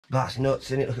That's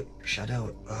nuts, isn't it? Look at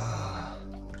shadow. Oh.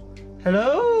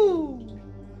 Hello!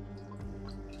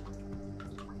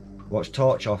 Watch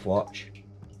torch off, watch.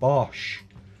 Bosh.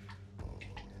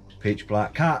 Pitch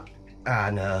black cat. Ah,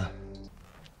 no.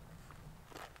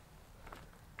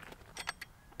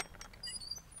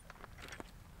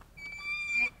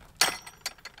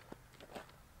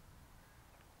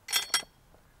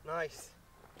 Nice.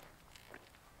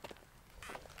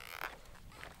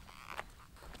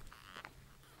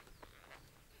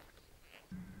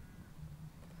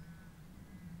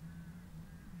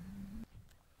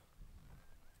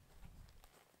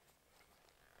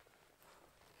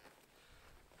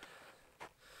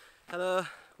 Hello,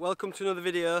 welcome to another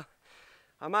video.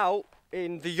 I'm out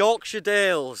in the Yorkshire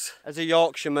Dales. As a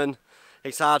Yorkshireman,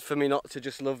 it's hard for me not to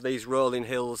just love these rolling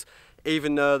hills,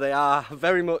 even though they are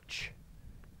very much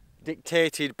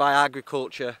dictated by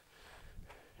agriculture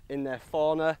in their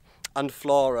fauna and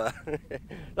flora.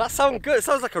 That sounded good. It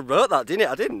sounds like I wrote that, didn't it?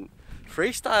 I didn't.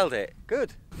 Freestyled it.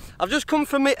 Good. I've just come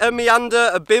from a meander,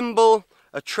 a bimble,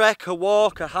 a trek, a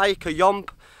walk, a hike, a yomp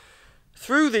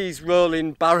through these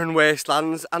rolling barren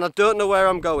wastelands, and I don't know where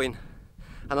I'm going,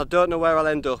 and I don't know where I'll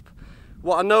end up.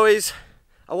 What I know is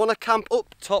I want to camp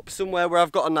up top somewhere where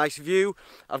I've got a nice view.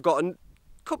 I've got a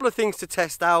couple of things to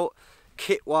test out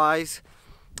kit wise,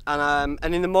 and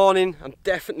in the morning I'm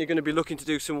definitely going to be looking to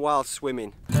do some wild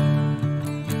swimming.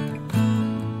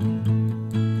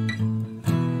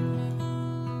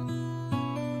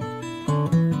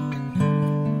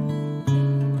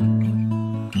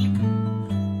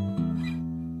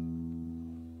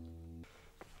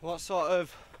 What sort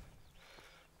of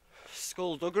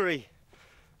skullduggery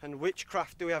and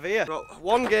witchcraft do we have here? Got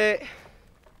one gate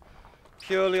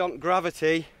purely on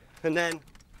gravity, and then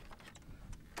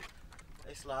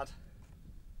this lad,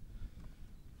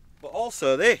 but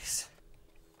also this.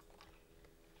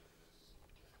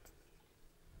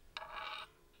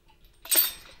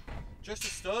 Just a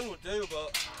stone would do,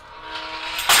 but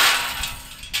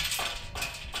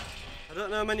I don't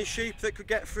know how many sheep that could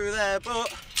get through there,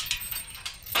 but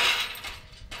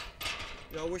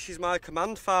your wish is my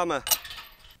command, farmer.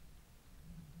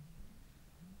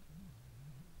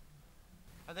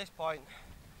 At this point,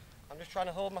 I'm just trying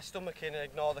to hold my stomach in and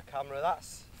ignore the camera.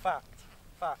 That's fact.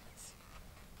 Facts.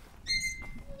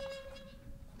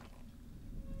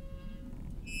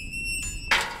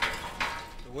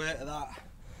 The weight of that.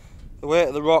 The weight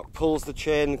of the rock pulls the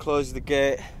chain and closes the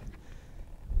gate.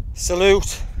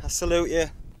 Salute. I salute you.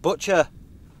 Butcher.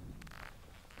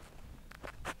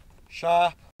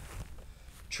 Sharp.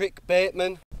 Trick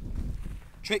Bateman,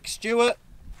 Trick Stewart.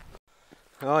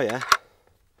 Oh yeah,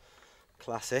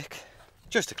 classic.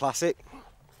 Just a classic.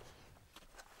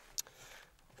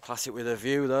 Classic with a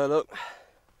view though, look.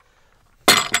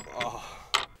 Oh.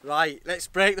 Right, let's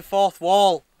break the fourth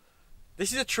wall.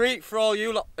 This is a treat for all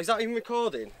you lot. Is that even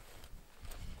recording?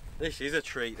 This is a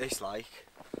treat, this like.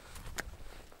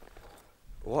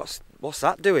 What's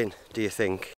that doing, do you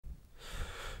think?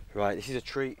 Right, this is a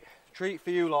treat. Treat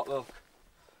for you lot, look.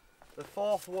 The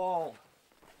fourth wall,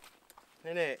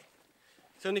 innit?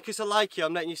 It's only because I like you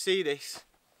I'm letting you see this.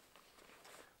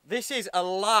 This is a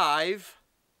live,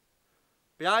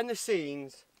 behind the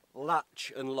scenes,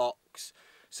 latch and locks.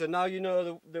 So now you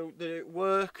know the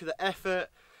work, the effort,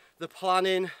 the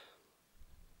planning.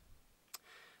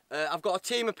 I've got a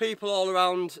team of people all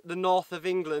around the north of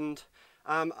England.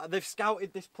 They've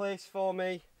scouted this place for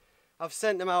me. I've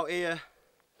sent them out here,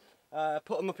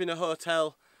 put them up in a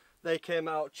hotel. They came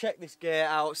out, checked this gate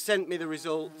out, sent me the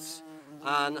results,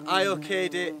 and I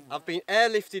okayed it. I've been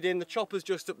airlifted in, the chopper's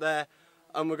just up there,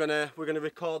 and we're gonna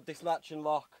record this latch and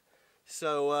lock.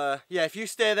 So yeah, if you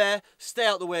stay there, stay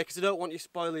out the way, because I don't want you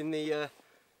spoiling the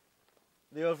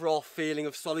overall feeling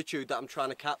of solitude that I'm trying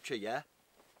to capture. Yeah.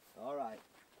 All right.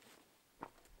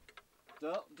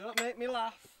 Don't make me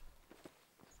laugh.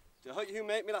 Don't you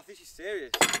make me laugh. This is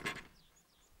serious.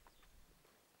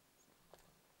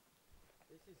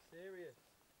 This is serious.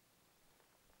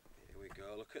 Here we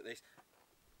go, look at this.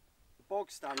 Bog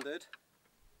standard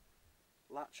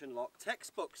latch and lock.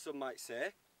 Textbook, some might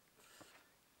say.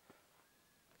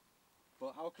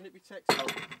 But how can it be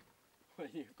textbook when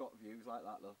you've got views like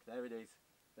that? Look, there it is.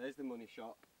 There's the money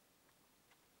shot.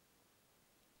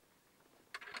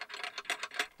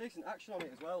 Decent action on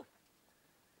it as well.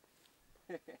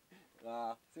 See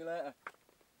you later.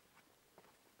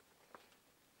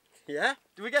 Yeah?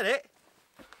 Do we get it?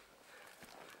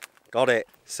 Got it.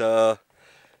 So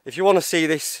if you want to see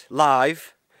this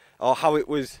live, or how it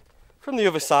was from the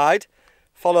other side,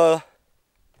 follow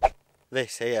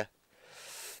this here.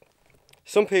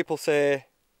 Some people say,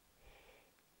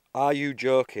 are you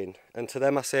joking? And to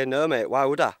them I say, no mate, why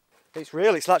would I? It's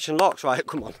real, it's latch and locks, right,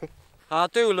 come on. I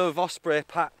do love osprey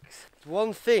packs.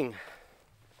 One thing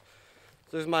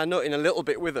does my nutting a little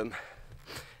bit with them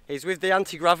is with the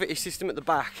anti-gravity system at the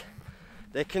back,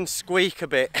 they can squeak a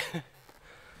bit. You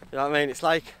know what I mean? It's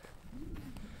like,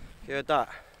 you heard that?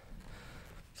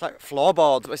 It's like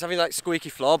floorboards, but it's having like squeaky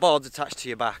floorboards attached to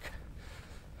your back.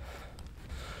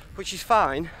 Which is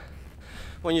fine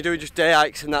when you're doing just day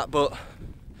hikes and that, but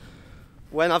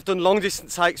when I've done long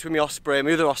distance hikes with my osprey,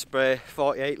 my other osprey,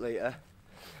 48 litre,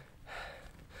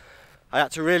 I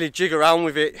had to really jig around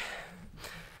with it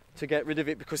to get rid of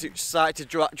it because it started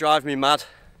to drive me mad,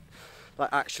 like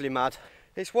actually mad.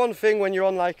 It's one thing when you're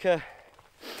on like a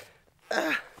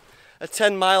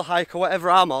 10-mile hike or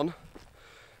whatever I'm on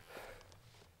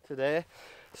today.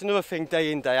 It's another thing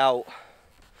day in, day out.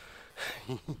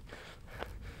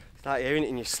 Start hearing it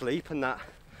in your sleep and that,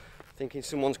 thinking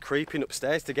someone's creeping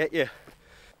upstairs to get you.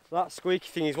 So that squeaky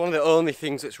thing is one of the only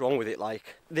things that's wrong with it.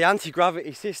 Like, the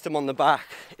anti-gravity system on the back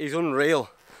is unreal.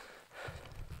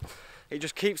 It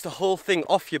just keeps the whole thing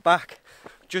off your back,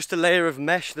 just a layer of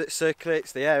mesh that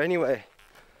circulates the air anyway.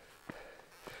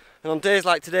 And on days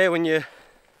like today when you're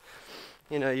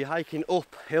hiking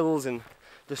up hills and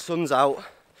the sun's out,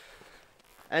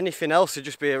 anything else would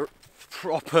just be a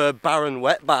proper barren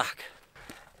wetback.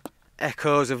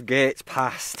 Echoes of gates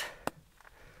past.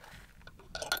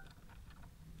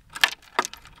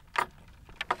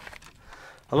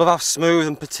 I love how smooth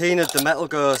and patinaed the metal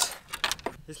goes.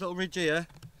 This little ridge here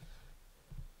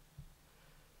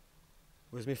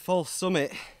was my false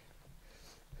summit.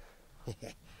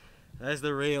 There's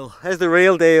the real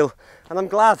deal. And I'm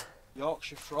glad.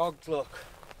 Yorkshire frogs, look.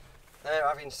 They're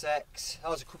having sex. Oh,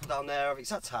 there's a couple down there. It's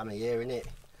that time of year, isn't it?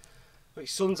 But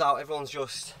it's sun's out, everyone's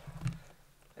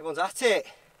at it.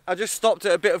 I just stopped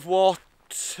at a bit of water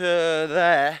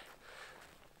there.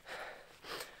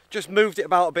 Just moved it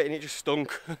about a bit and it just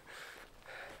stunk.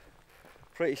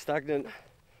 Pretty stagnant.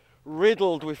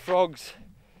 Riddled with frogs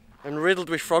and riddled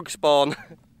with frog spawn.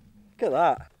 Look at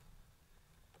that.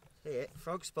 See it?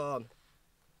 Frog spawn.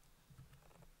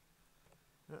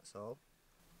 That's all.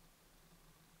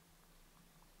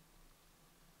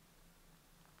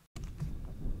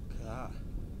 Look at that.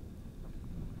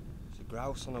 There's a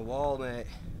grouse on a wall, mate.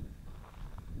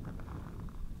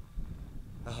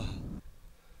 Oh.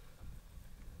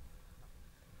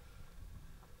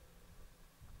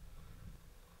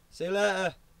 See you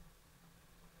later.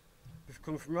 We've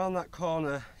come from around that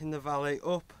corner in the valley,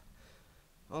 up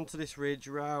onto this ridge,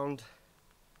 round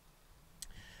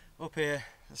up here.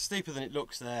 It's steeper than it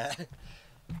looks there.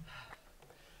 And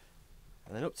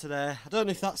then up to there. I don't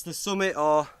know if that's the summit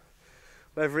or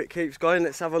whether it keeps going.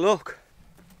 Let's have a look.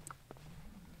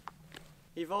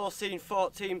 You've all seen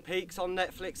 14 Peaks on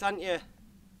Netflix, haven't you?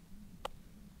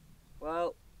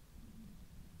 Well,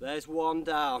 there's one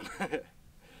down.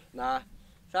 Nah.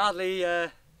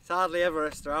 It's hardly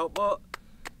Everest out, but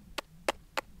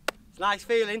it's a nice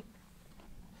feeling.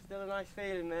 Still a nice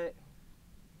feeling, mate.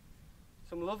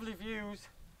 Some lovely views.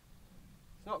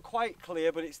 It's not quite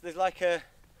clear, but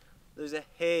there's a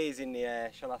haze in the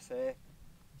air, shall I say.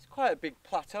 It's quite a big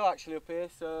plateau actually up here,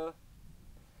 so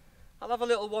I'll have a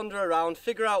little wander around,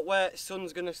 figure out where the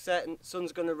sun's gonna set and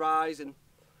sun's gonna rise, and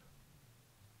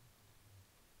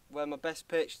where my best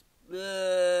place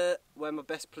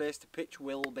to pitch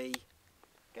will be.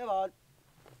 Come on.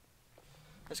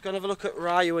 Let's go and have a look at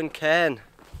Ryu and Cairn.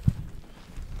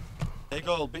 Big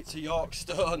old bits of York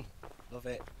stone. Love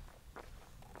it.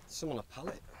 Some on a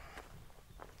pallet.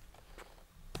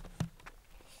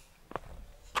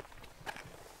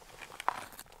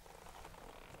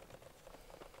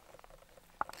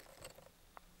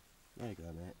 There you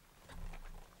go, mate.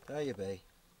 There you be.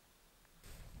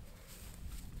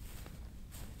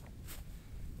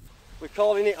 We're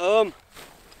calling it home.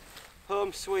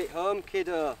 Home sweet home,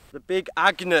 kiddo. The Big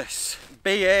Agnes.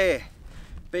 B.A.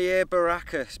 B.A.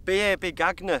 Baracus. B.A. Big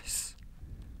Agnes.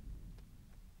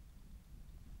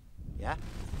 Yeah,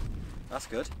 that's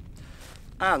good.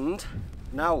 And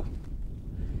now,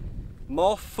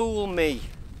 more fool me.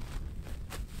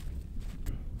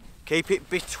 Keep it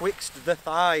betwixt the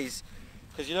thighs.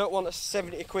 Because you don't want a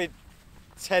 70 quid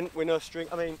tent with no string.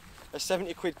 I mean, a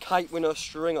 70 quid kite with no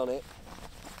string on it.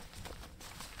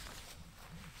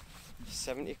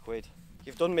 70 quid.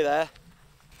 You've done me there.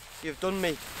 You've done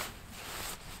me.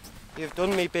 You've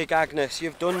done me, Big Agnes.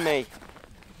 You've done me.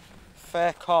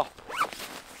 Fair cop.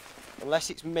 Unless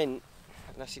it's mint.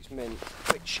 Unless it's mint.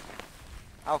 Which,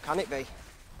 how can it be?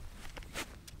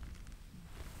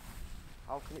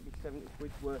 How can it be 70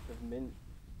 quid worth of mint?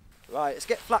 Right, let's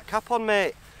get flat cap on,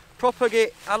 mate.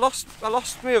 Propagate. I lost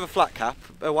me with a flat cap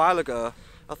a while ago.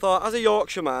 I thought, as a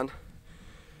Yorkshire man,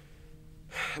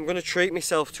 I'm going to treat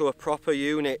myself to a proper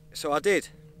unit. So I did.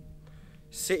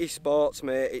 City Sports,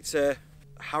 mate. It's a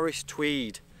Harris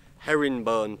Tweed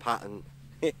herringbone pattern.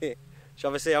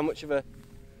 Shall I see how much of a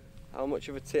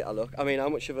tit I look? I mean, how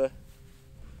much of a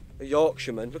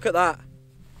Yorkshireman? Look at that.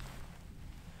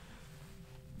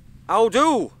 How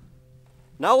do?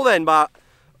 Now then, but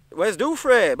where's do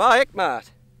Frey? Bye, heck,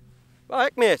 mate. Bye,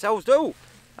 heck, mate. How's do?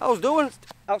 How's doing?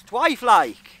 How's twice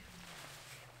like?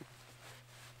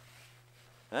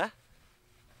 Huh?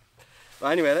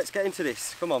 Well, anyway, let's get into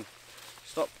this. Come on.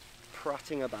 Stop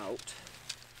prattling about.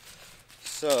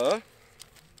 So,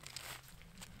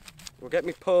 we'll get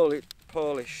my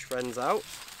Polish friends out.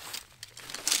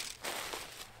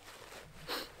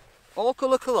 All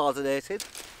colour coordinated,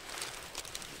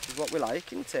 which is what we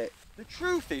like, isn't it? The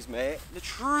truth is, mate, the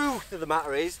truth of the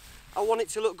matter is, I want it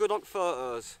to look good on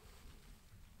photos.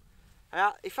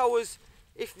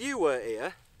 If you were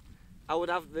here, I would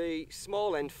have the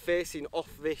small end facing off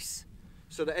this,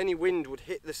 so that any wind would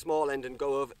hit the small end and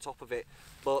go over the top of it.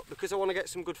 But because I want to get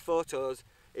some good photos,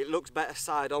 it looks better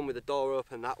side on with the door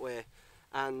open that way.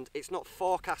 And it's not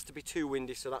forecast to be too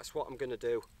windy, so that's what I'm going to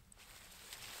do.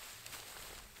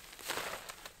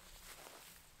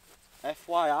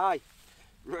 FYI.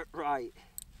 Right.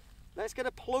 Let's get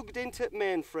her plugged into the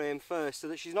mainframe first, so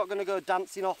that she's not going to go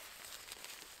dancing off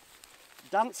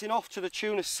to the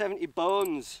tune of 70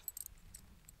 bones.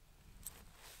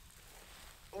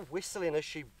 Whistling as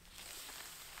she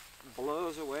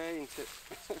blows away into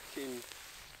fucking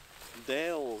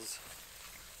Dales.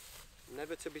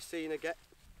 Never to be seen again.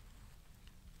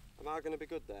 Am I going to be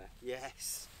good there?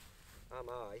 Yes. Am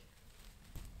I?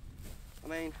 I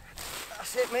mean,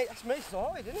 that's it, mate. That's me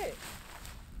sorted, isn't it?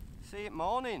 See it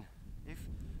morning. If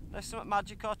there's something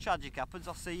magic or tragic happens,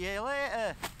 I'll see you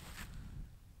later.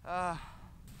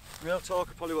 Real talk,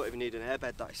 I probably won't even need an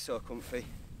airbed. That is so comfy.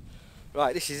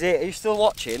 Right, this is it. Are you still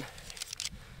watching?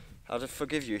 I'd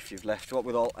forgive you if you've left. What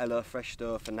with all Hello Fresh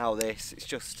stuff and now this, it's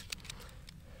just...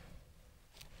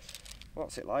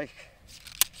 What's it like?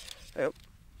 Oh,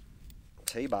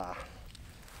 tea bar.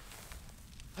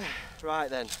 Right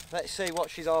then, let's see what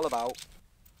she's all about.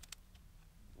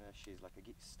 There she is, like a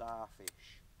git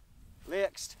starfish.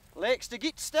 Lakes to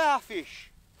git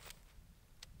starfish.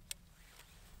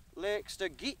 Lakes to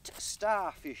git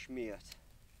starfish, mate.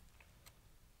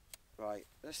 Right,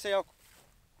 let's see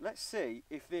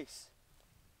if this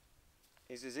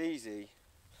is as easy.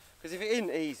 Because if it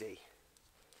isn't easy,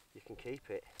 you can keep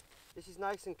it. This is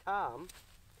nice and calm.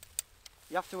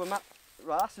 You have to right,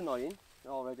 that's annoying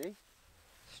already,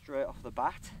 straight off the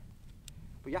bat.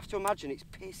 But you have to imagine it's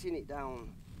pissing it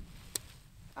down.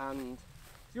 And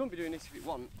you won't be doing this if you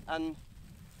want. And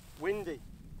windy.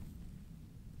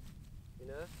 You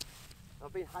know?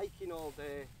 I've been hiking all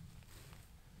day.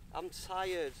 I'm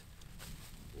tired.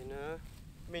 You know?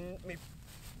 My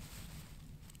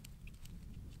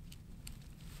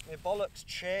bollocks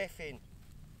chafing.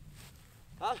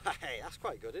 Hey, that's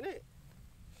quite good, isn't it?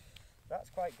 That's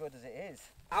quite good as it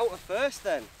is. Outer first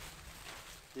then.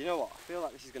 You know what? I feel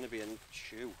like this is going to be a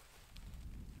shoe.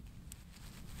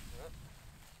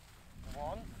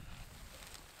 One.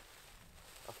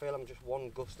 I feel I'm just one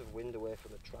gust of wind away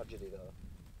from a tragedy though.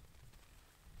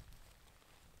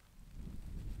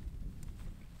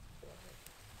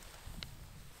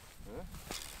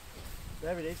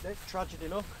 There it is, there's tragedy,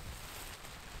 look.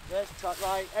 There's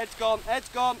right, head's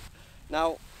gone.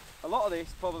 Now, a lot of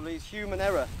this probably is human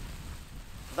error.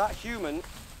 That human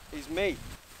is me.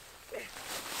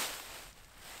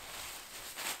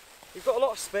 You've got a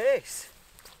lot of space.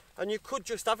 And you could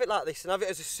just have it like this and have it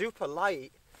as a super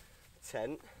light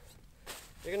tent.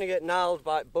 You're going to get gnarled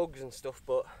by bugs and stuff,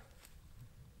 but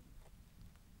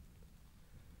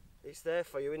it's there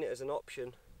for you, isn't it, as an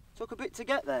option. Took a bit to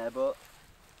get there, but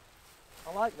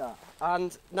I like that.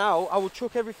 And now I would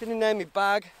chuck everything in there in my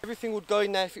bag. Everything would go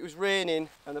in there if it was raining,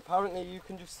 and apparently you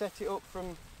can just set it up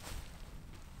from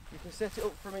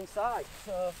inside.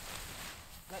 So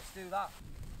let's do that.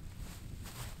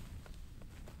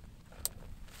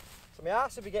 So my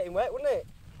arse would be getting wet, wouldn't it?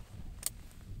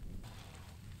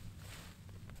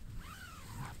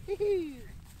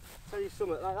 Tell you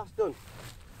something, like that's done.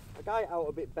 I guy it out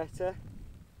a bit better,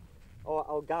 or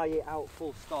I'll guy it out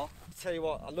full stop. Tell you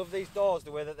what, I love these doors,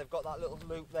 the way that they've got that little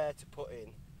loop there to put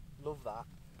in. Love that.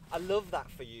 I love that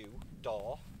for you,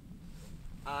 door.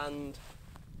 And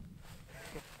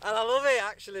I love it,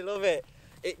 actually love it.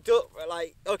 It do,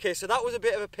 like, okay, so that was a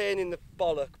bit of a pain in the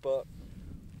bollock, but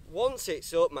once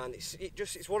it's up, man,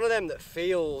 it's one of them that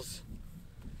feels,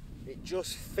 it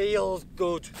just feels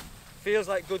good. Feels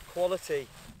like good quality.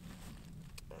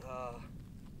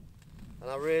 And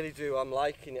I really do, I'm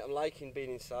liking it. I'm liking being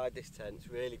inside this tent, it's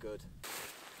really good.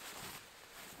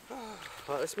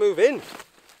 Right, let's move in.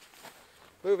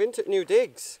 Move into new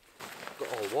digs. Got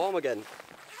all warm again.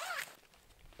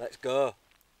 Let's go.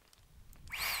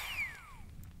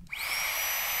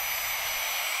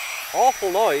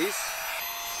 Awful noise.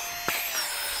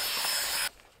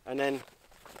 And then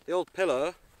the old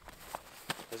pillow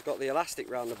has got the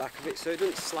elastic round the back of it so it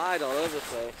doesn't slide all over the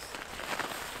place.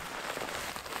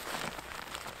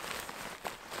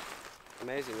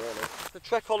 Amazing really. The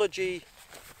Trekology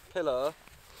pillow,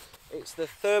 it's the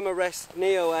Thermarest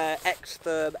Neo Air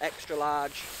X-Therm Extra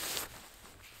Large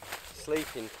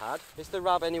sleeping pad. It's the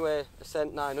Rab Anyway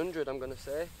Ascent 900 I'm going to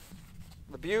say.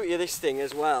 The beauty of this thing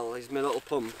as well is my little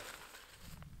pump.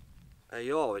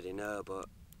 You already know, but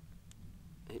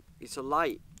it's a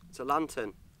light, it's a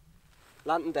lantern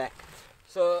deck.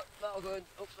 So that'll go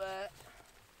up there,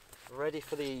 ready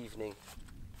for the evening,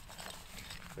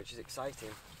 which is exciting.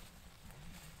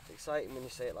 It's exciting when you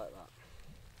say it like that.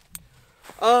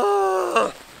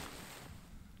 Ah!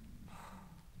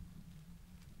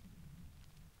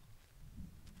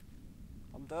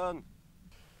 I'm done.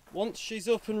 Once she's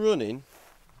up and running,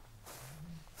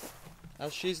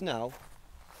 as she's now,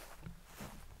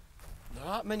 there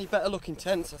aren't many better looking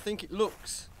tents. I think it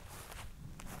looks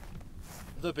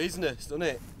the business, doesn't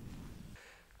it?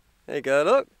 There you go,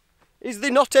 look. Is thee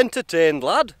not entertained,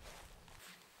 lad?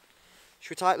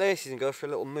 Should we tie laces and go for a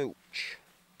little mooch?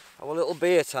 Have a little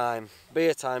beer time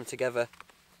together.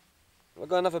 We're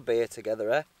going to have a beer together,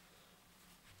 eh?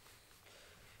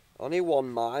 Only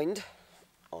one, mind.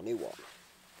 Only one.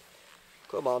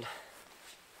 Come on.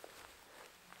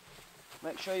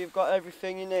 Make sure you've got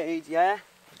everything you need, yeah?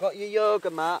 Got your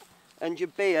yoga mat and your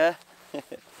beer.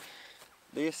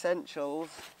 The essentials.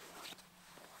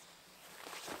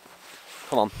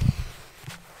 Come on.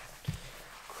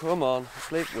 Come on,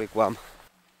 let's leave wigwam.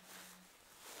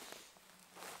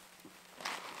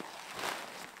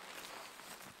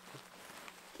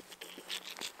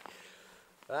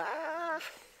 Ah!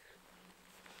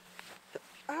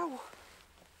 Ow!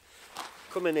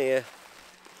 Come in here.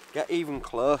 Get even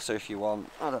closer if you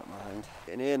want. I don't mind.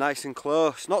 Get in here nice and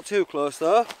close. Not too close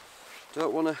though.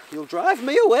 Don't want to. You'll drive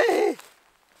me away.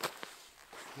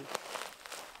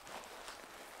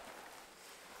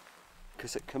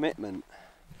 Because at commitment.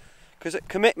 Because at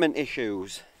commitment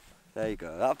issues. There you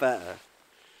go. That better.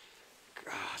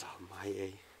 God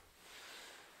almighty.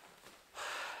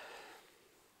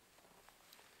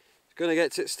 It's going to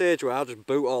get to the stage where I'll just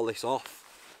boot all this off.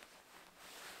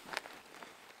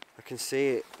 I can see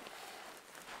it.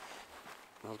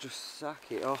 I'll just sack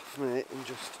it off, mate, and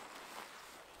just,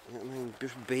 you know what I mean,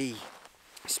 just be.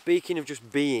 Speaking of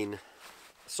just being,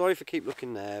 sorry if I keep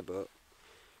looking there, but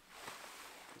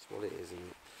that's what it is, isn't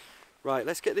it? Right,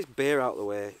 let's get this beer out of the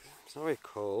way. It's not very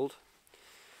cold,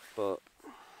 but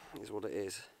it's what it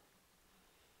is.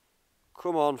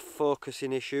 Come on,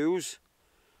 focusing issues.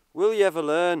 Will you ever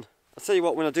learn? I'll tell you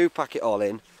what, when I do pack it all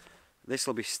in, this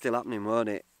will be still happening, won't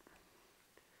it?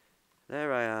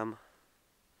 There I am.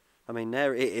 I mean,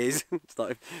 there it is. It's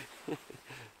like,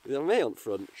 me on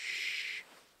front. Shh.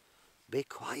 Be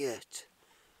quiet.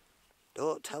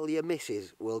 Don't tell your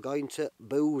missus we're going to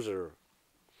boozer.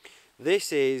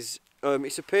 This is,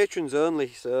 it's a patrons only,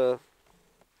 so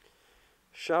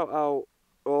shout out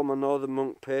all my Northern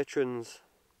Monk patrons.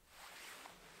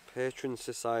 Patron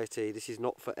Society. This is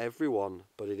not for everyone,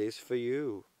 but it is for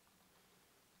you.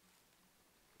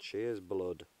 Cheers,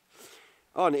 blood.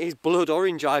 Oh, and it is blood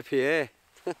orange IPA.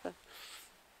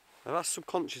 Have I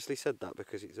subconsciously said that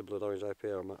because it's a blood orange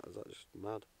IPA, or is that just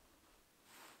mad?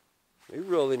 What are you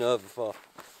rolling over for?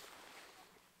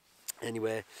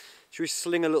 Anyway, should we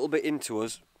sling a little bit into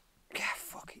us? Yeah,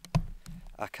 fuck it.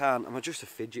 I can't. I'm just a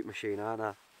fidget machine, aren't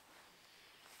I?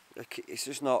 It's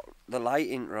just not. The light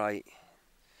ain't right.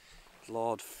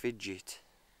 Lord Fidget.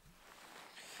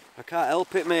 I can't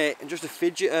help it, mate. I'm just a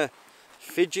fidgeter.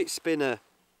 Fidget spinner.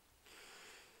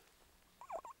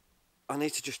 I need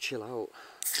to just chill out.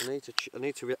 I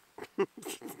need to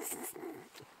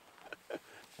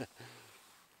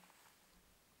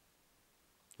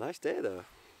Nice day though.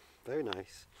 Very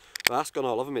nice. Well, that's gone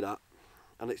all over me, that.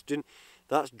 And it's done.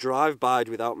 That's drive-by'd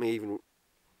without me even.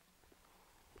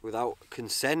 Without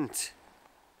consent.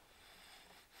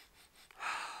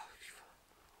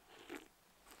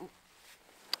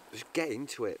 Just get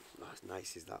into it. Oh, it's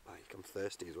nice, is that bike? I'm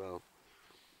thirsty as well.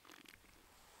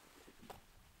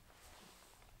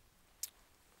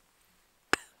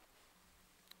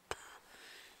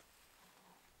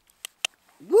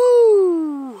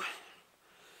 Woo!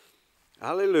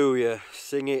 Hallelujah.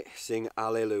 Sing it, sing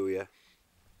hallelujah.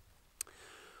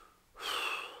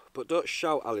 But don't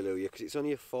shout hallelujah, because it's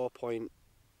only a 4-point.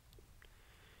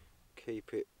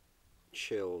 Keep it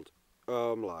chilled.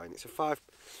 Oh, I'm lying. It's a 5.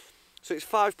 So it's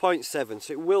 5.7.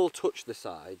 So it will touch the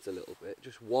sides a little bit.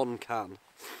 Just one can.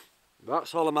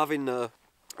 That's all I'm having now.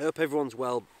 I hope everyone's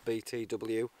well,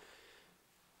 BTW.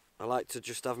 I like to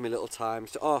just have my little time.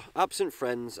 So, oh, absent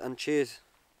friends, and cheers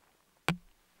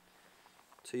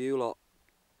to you lot.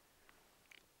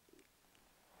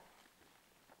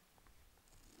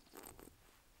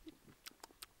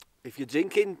 If you're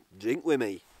drinking, drink with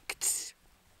me.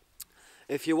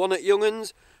 If you want it,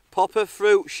 young'uns, pop a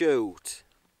fruit shoot.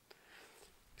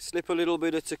 Slip a little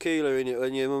bit of tequila in it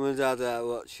when your mum and dad are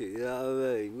watching. You know what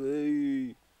I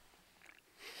mean?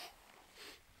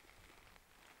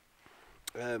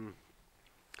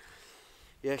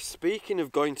 Yeah, speaking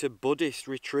of going to Buddhist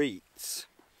retreats,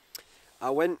 I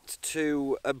went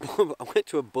to a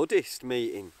Buddhist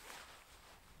meeting.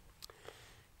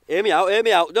 Hear me out, hear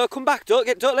me out. No, come back, don't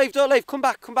leave, come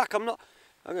back. I'm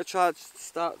gonna try to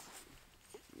start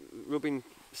rubbing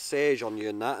sage on you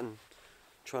and that, and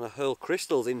trying to hurl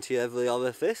crystals into every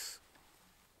orifice.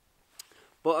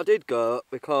 But I did go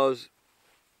because,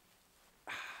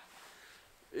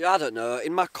 I don't know,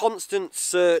 in my constant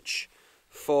search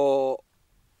for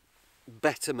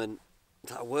betterment,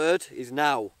 that word is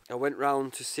now, I went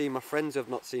round to see my friends I've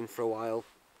not seen for a while.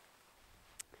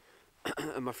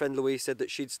 And my friend Louise said that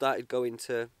she'd started going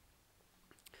to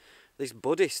this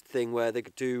Buddhist thing where they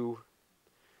go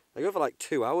for like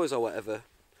 2 hours or whatever,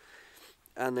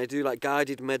 and they do like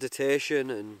guided meditation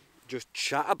and just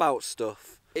chat about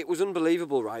stuff. It was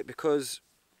unbelievable, right? Because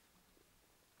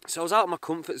so I was out of my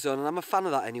comfort zone, and I'm a fan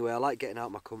of that anyway. I like getting out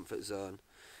of my comfort zone.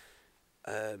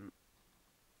 And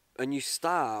you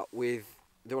start with,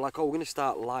 they were like, oh, we're going to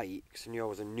start light, because I knew I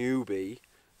was a newbie,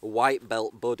 a white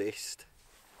belt Buddhist.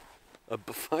 I'm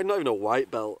not even a white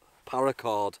belt,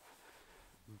 paracord,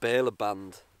 Baler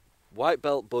band, white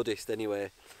belt Buddhist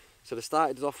anyway. So they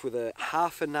started off with a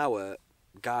half an hour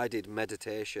guided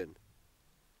meditation,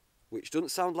 which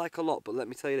doesn't sound like a lot, but let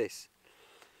me tell you this.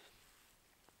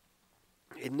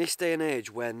 In this day and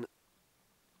age when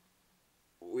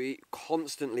we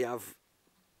constantly have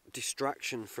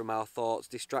distraction from our thoughts,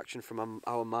 distraction from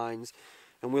our minds,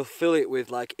 and we'll fill it with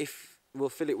like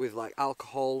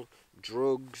alcohol,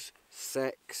 drugs,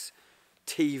 sex,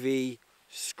 TV,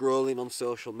 scrolling on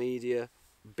social media,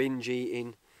 binge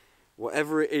eating,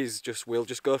 whatever it is. We'll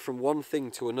just go from one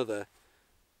thing to another,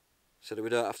 so that we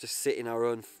don't have to sit in our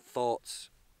own thoughts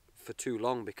for too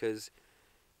long, because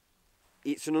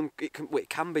it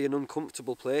can be an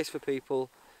uncomfortable place for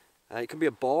people. It can be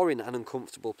a boring and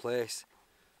uncomfortable place.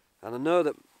 And I know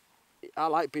that I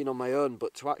like being on my own,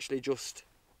 but to actually just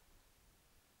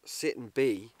sit and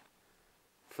be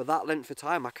for that length of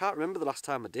time, I can't remember the last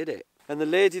time I did it. And the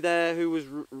lady there who was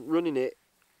running it,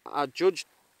 I judged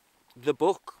the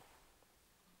book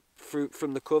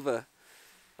from the cover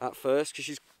at first, because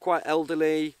she's quite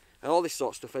elderly and all this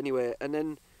sort of stuff anyway. And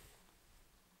then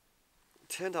it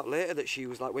turned out later that she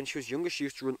was like, when she was younger, she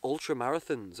used to run ultra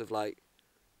marathons of like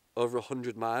over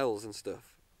 100 miles and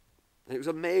stuff. And it was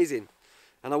amazing.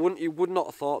 And you would not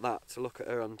have thought that to look at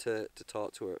her and to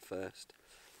talk to her at first.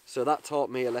 So that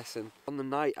taught me a lesson. On the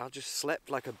night, I just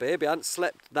slept like a baby. I hadn't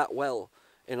slept that well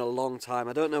in a long time.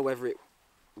 I don't know whether it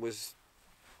was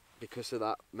because of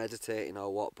that meditating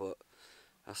or what, but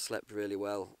I slept really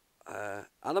well. And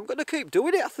I'm going to keep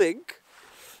doing it, I think.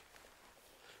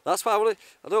 That's why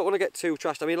I don't want to get too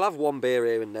trashed. I mean, I'll have one beer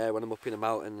here and there when I'm up in the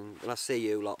mountain and I see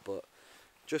you lot, but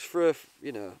just for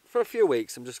a few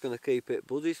weeks, I'm just going to keep it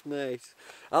Buddhist, mate.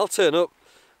 I'll turn up.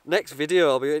 Next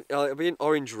video, I'll be in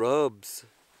orange robes.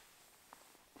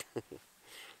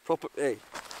 Proper. Hey.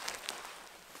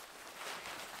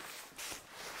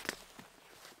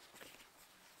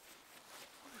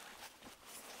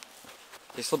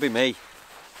 This'll be me.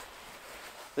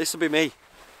 This'll be me.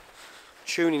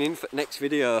 Tuning in for next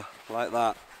video like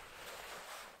that.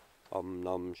 Om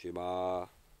Nam Shiba.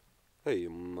 Hey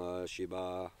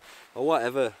Shiba. Or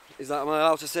whatever. Am I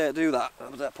allowed to say it, do that?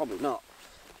 Probably not.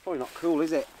 It's probably not cool,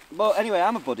 is it? But anyway,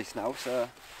 I'm a Buddhist now, so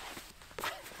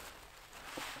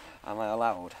am I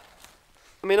allowed?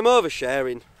 I mean, I'm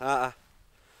oversharing. I'm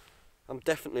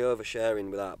definitely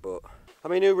oversharing with that, but I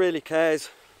mean, who really cares?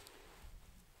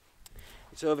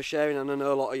 It's oversharing, and I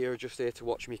know a lot of you are just here to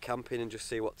watch me camping and just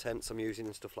see what tents I'm using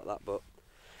and stuff like that, but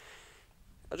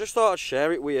I just thought I'd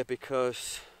share it with you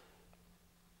because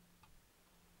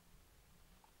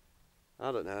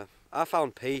I don't know, I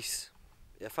found peace.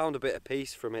 I found a bit of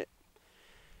peace from it,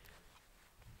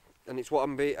 and it's what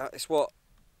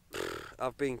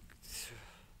I've been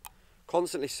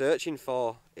constantly searching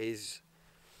for, is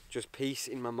just peace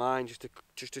in my mind,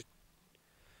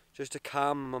 just to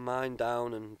calm my mind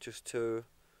down and just to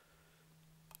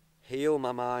heal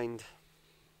my mind.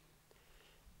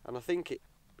 And I think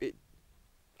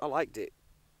I liked it.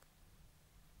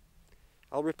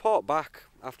 I'll report back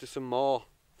after some more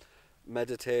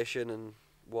meditation and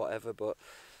whatever, but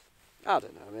I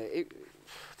don't know, mate.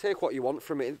 Take what you want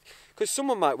from it, because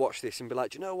someone might watch this and be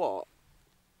like, do you know what?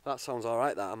 That sounds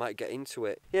alright, that I might get into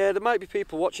it. Yeah, there might be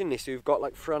people watching this who've got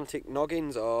like frantic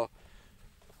noggins or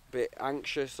a bit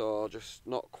anxious or just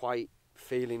not quite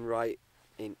feeling right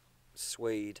in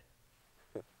Swede.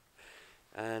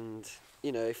 And,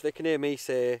 you know, if they can hear me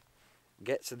say,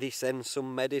 get to this end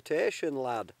some meditation,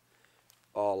 lad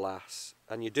or lass,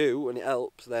 and you do and it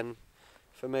helps, then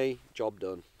for me, job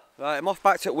done. Right, I'm off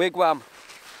back to Wigwam.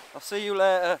 I'll see you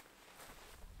later.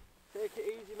 Take it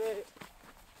easy, mate.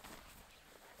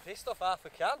 Pissed off half a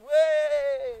can.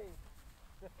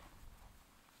 Way!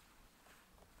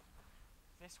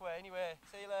 This way anyway.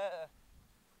 See you later.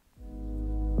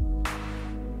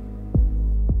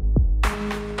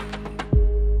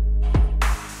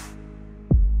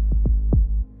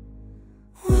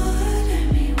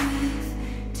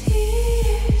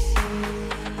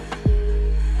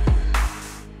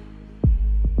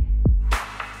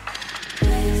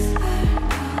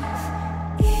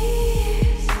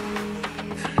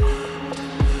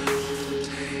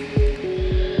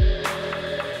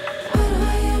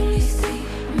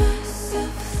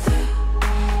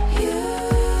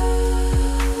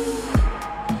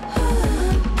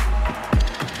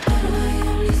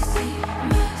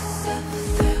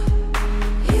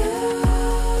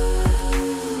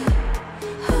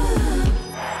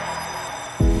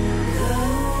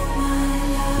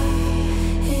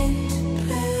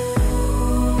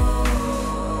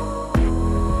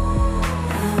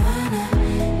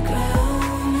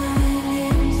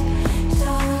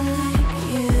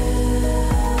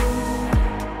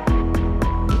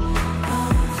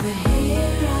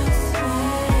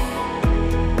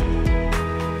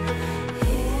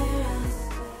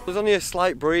 There's only a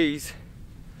slight breeze,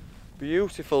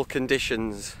 beautiful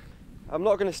conditions. I'm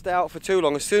not going to stay out for too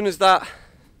long. As soon as that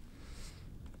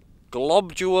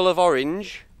globule of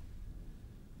orange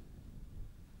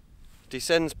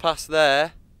descends past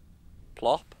there,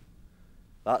 plop,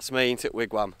 that's me into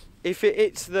Wigwam. If it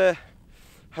hits the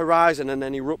horizon and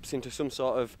then erupts into some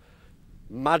sort of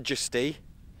majesty,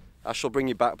 I shall bring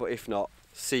you back, but if not,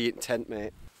 see you in tent,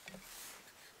 mate.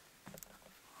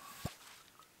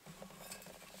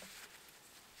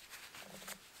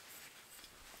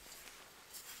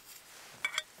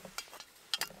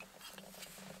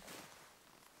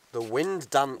 The Wind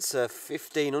Dancer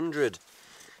 1500,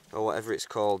 or whatever it's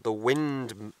called, the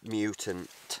Wind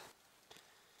Mutant.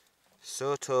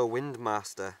 Soto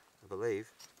Windmaster, I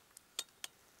believe.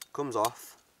 Comes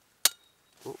off,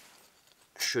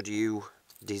 should you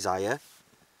desire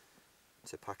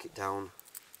to pack it down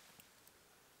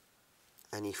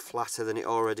any flatter than it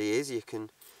already is, you can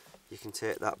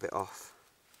take that bit off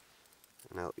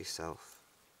and help yourself.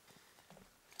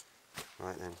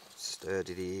 Right then,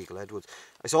 sturdy the Eagle Edwards.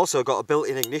 It's also got a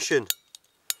built-in ignition.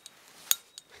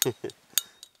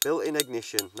 Built-in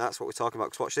ignition, that's what we're talking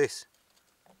about. 'Cause watch this.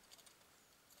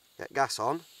 Get gas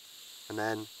on, and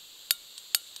then...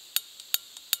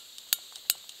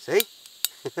 See?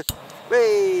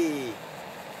 Whee!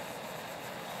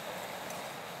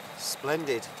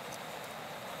 Splendid.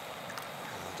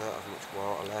 I don't have much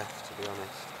water left, to be honest.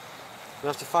 I'm going to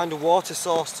have to find a water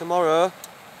source tomorrow.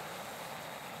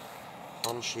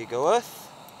 On she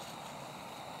goeth.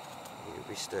 You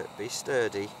be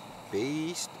sturdy.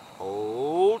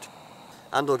 Hold.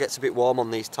 Handle gets a bit warm on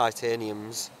these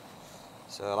titaniums,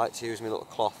 so I like to use my little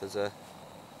cloth as to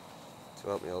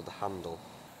help me hold the handle.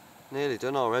 Nearly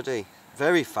done already.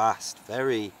 Very fast.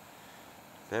 Very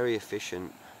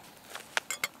efficient.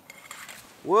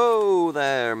 Whoa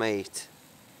there, mate.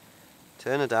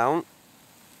 Turn her down.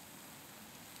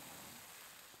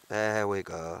 There we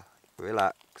go.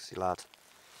 Relax, you lad.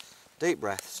 Deep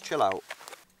breaths, chill out.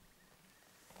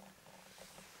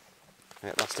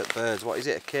 Right, last at birds. What is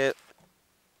it? A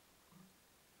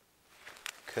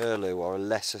curlew or a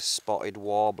lesser spotted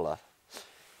warbler.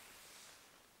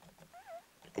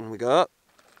 In we go. Oh,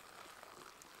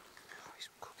 he's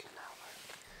cooking now.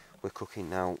 We're cooking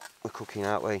now. We're cooking,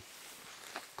 aren't we?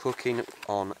 Cooking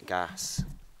on gas.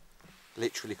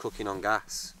 Literally cooking on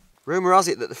gas. Rumour has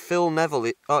it that the Phil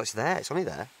Neville... Oh, it's there. It's only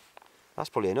there. That's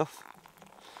probably enough.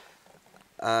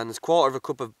 And there's a quarter of a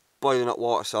cup of boiling hot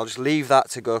water, so I'll just leave that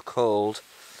to go cold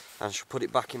and she'll put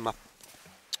it back in my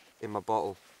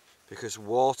bottle, because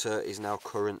water is now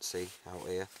currency out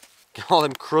here. all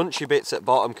them crunchy bits at the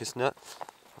bottom, because I've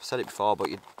said it before, but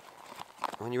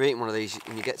when you're eating one of these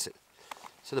and you get to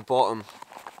the bottom,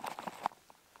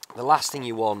 the last thing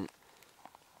you want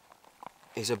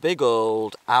is a big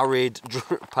old arid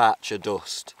patch of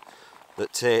dust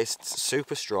that tastes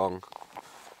super strong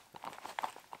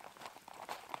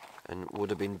and would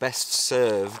have been best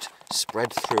served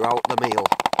spread throughout the meal.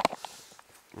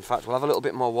 In fact, we'll have a little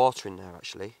bit more water in there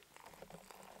actually.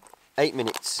 8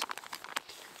 minutes.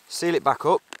 Seal it back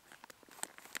up.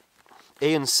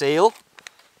 Ian seal.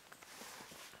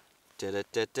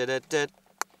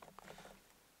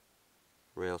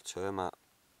 Real termite.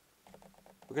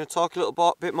 We're going to talk a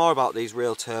little bit more about these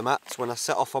real termites when I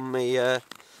set off on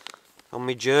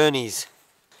my journeys.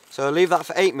 So I'll leave that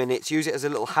for 8 minutes, use it as a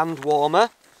little hand warmer,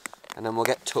 and then we'll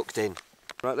get tucked in.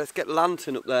 Right, let's get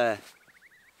lantern up there.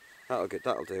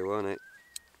 That'll do, won't it?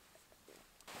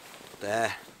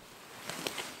 There.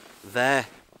 There.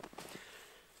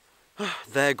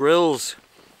 They're grills.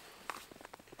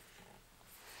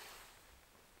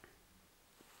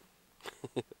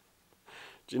 Do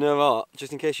you know what?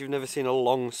 Just in case you've never seen a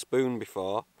long spoon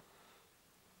before,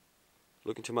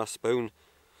 look into my spoon.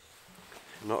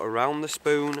 Not around the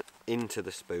spoon, into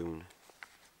the spoon.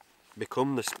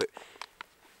 Become the spoon.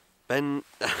 Bend,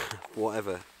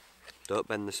 whatever. Don't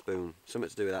bend the spoon. Something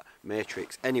to do with that.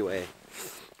 Matrix. Anyway,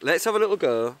 let's have a little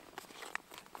go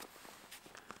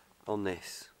on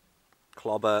this.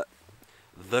 Clobber.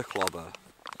 The clobber.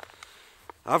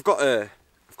 I've got a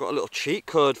little cheat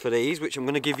code for these, which I'm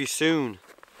going to give you soon.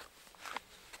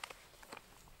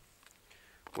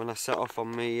 When I set off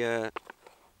on my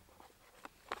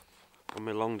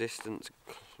long distance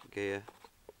gear.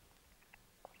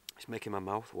 It's making my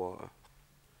mouth water.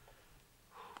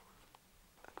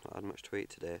 I've not had much to eat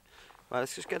today. Right,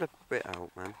 let's just get a bit out,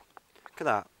 man. Look at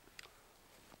that.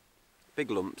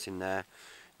 Big lumps in there.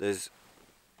 There's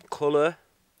colour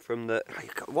from the...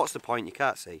 What's the point? You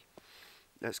can't see.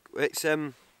 It's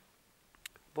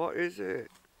what is it?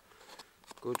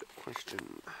 Good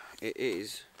question. It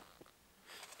is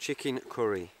chicken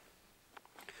curry.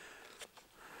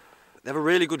 They have a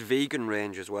really good vegan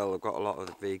range as well. I've got a lot of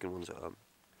the vegan ones at home.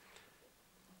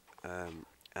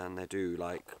 And they do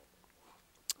like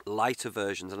lighter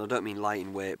versions, and I don't mean light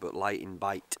in weight, but light in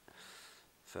bite,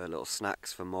 for little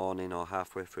snacks for morning or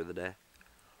halfway through the day.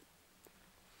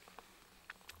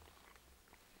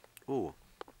 Ooh.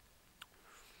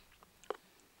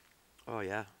 Oh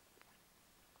yeah.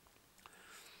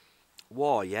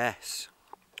 Whoa, yes.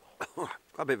 Got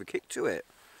a bit of a kick to it.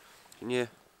 Can you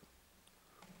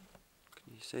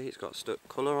see it's got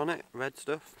colour on it, red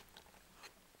stuff?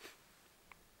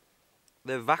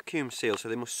 They're vacuum sealed, so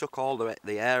they must suck all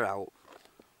the air out.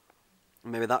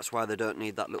 Maybe that's why they don't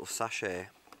need that little sachet.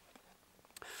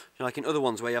 You know, like in other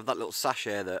ones where you have that little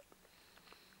sachet that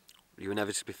you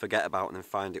inevitably forget about and then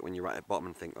find it when you're right at the bottom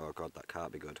and think, oh god, that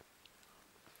can't be good.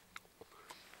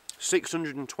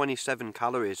 627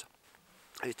 calories.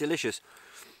 It's delicious.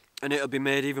 And it'll be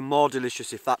made even more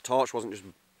delicious if that torch wasn't just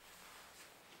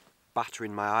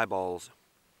battering my eyeballs.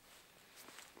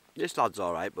 This lad's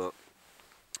alright, but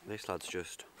this lad's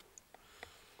just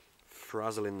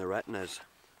frazzling the retinas.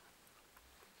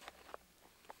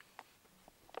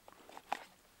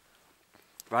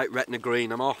 Right, retina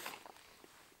green, I'm off.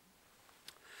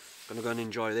 Gonna go and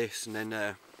enjoy this and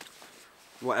then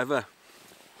whatever.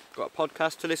 Got a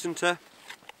podcast to listen to.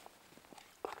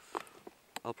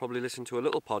 I'll probably listen to a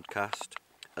little podcast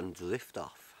and lift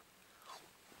off.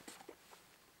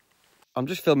 I'm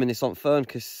just filming this on phone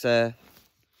because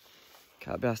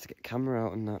can't be asked to get camera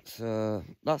out and that, so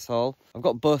that's all. I've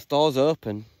got both doors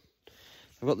open.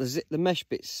 I've got the mesh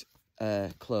bits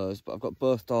closed, but I've got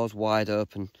both doors wide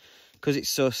open. Because it's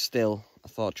so still, I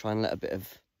thought I'd try and let a bit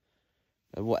of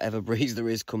whatever breeze there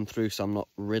is come through so I'm not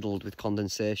riddled with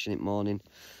condensation in the morning.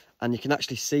 And you can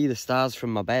actually see the stars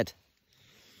from my bed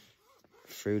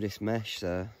through this mesh,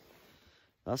 so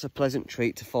that's a pleasant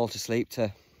treat to fall to sleep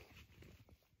to.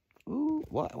 Ooh,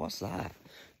 what's that?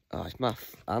 Oh, it's my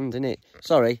hand, innit?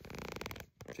 Sorry.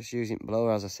 Just using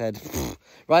blower, as I said.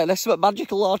 Right, let's see what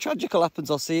magical or tragical happens.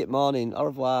 I'll see you at morning. Au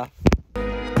revoir.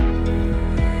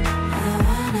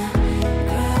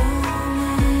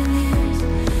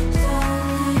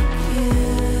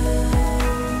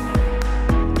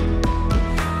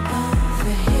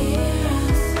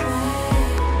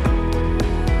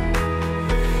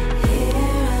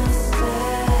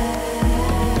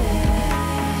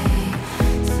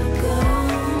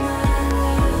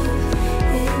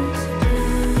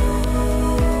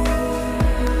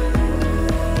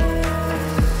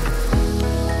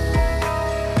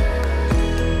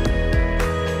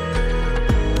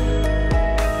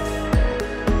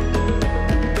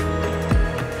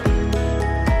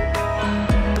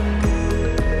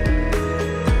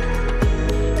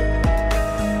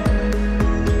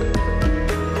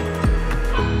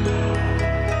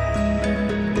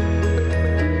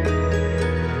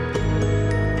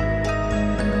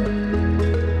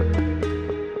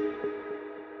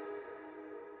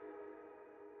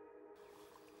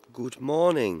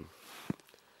 morning.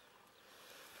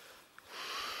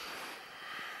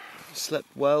 Slept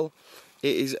well.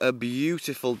 It is a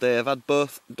beautiful day. I've had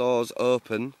both doors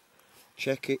open.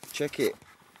 Check it, check it.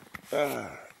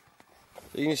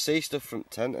 You can see stuff from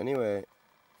tent anyway.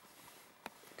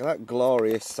 Look at that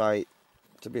glorious sight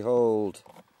to behold.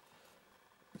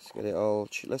 Let's get it all.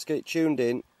 Let's get it tuned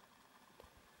in.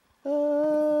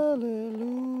 Hallelujah.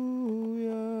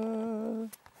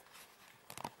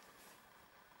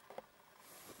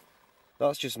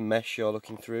 That's just mesh you're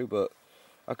looking through, but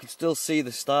I could still see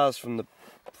the stars from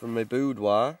my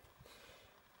boudoir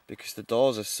because the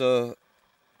doors are so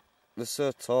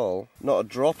tall. Not a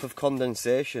drop of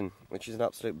condensation, which is an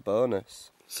absolute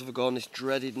bonus. So I've gone this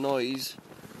dreaded noise,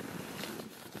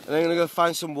 and I'm gonna go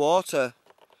find some water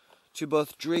to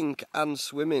both drink and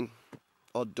swim in,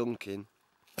 or dunk in.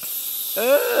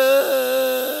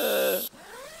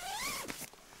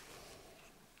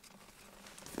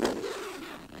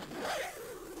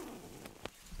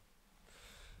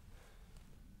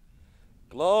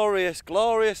 Glorious,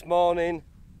 glorious morning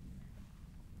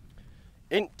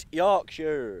in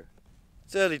Yorkshire.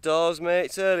 It's early doors, mate,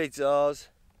 it's early doors.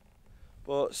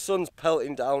 But sun's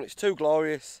pelting down, it's too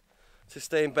glorious to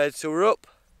stay in bed, so we're up.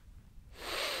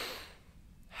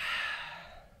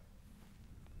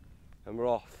 And we're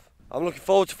off. I'm looking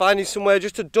forward to finding somewhere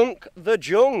just to dunk the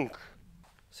junk.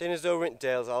 Seeing as though we're in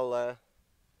Dales,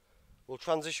 we'll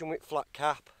transition with flat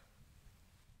cap.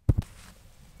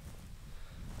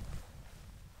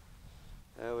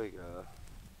 There we go.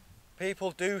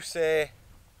 People do say,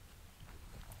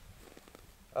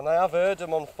 and I have heard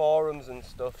them on forums and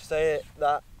stuff, say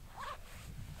that,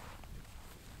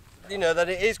 you know, that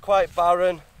it is quite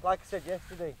barren, like I said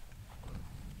yesterday.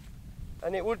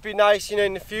 And it would be nice, you know,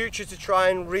 in the future to try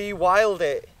and rewild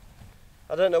it.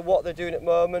 I don't know what they're doing at the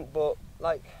moment, but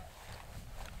like,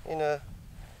 you know,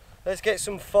 let's get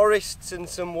some forests and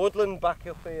some woodland back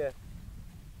up here.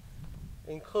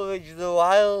 Encourage the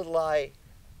wildlife.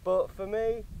 But for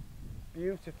me,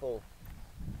 beautiful.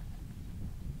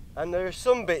 And there are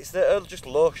some bits that are just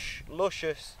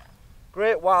luscious.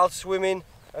 Great wild swimming,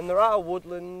 and there are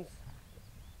woodlands.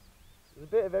 There's a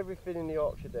bit of everything in the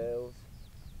Yorkshire Dales.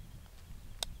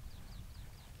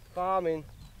 Farming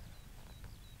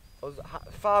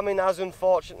has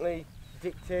unfortunately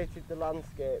dictated the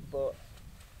landscape,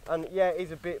 and yeah, it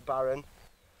is a bit barren,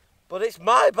 but it's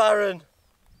my barren,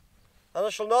 and I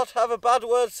shall not have a bad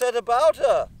word said about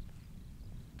her.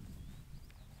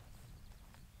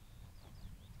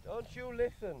 Don't you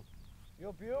listen?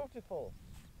 You're beautiful.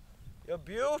 You're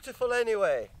beautiful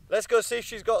anyway. Let's go see if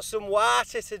she's got some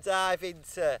water to dive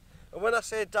into. And when I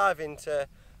say dive into,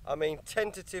 I mean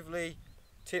tentatively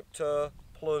tiptoe,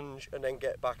 plunge, and then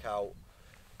get back out.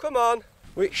 Come on.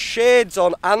 With shades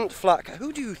on and flat.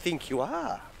 Who do you think you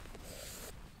are?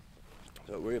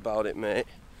 Don't worry about it, mate.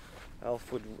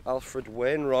 Alfred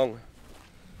Wainwrong.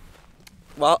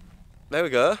 Well, there we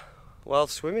go. While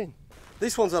swimming.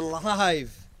 This one's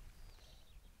alive.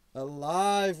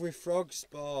 Alive with frog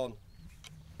spawn.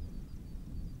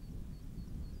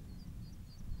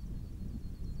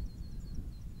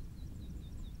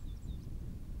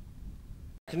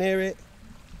 I can hear it.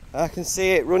 I can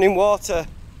see it. Running water.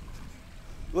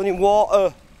 Running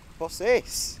water. What's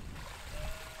this?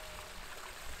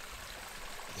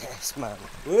 Yes, man.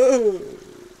 Whoa!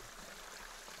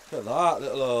 Look at that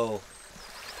little hole.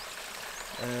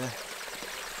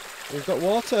 We've got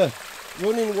water.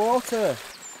 Running water.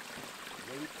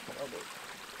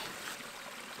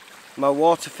 My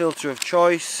water filter of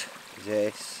choice is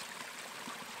this.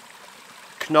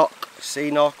 Knock,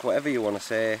 C-knock, whatever you want to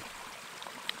say.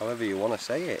 However you want to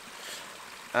say it.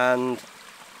 And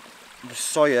the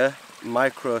Sawyer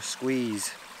micro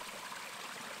squeeze.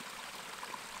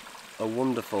 A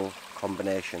wonderful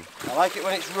combination. I like it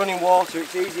when it's running water,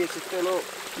 it's easier to fill up.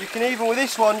 You can even, with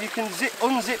this one, you can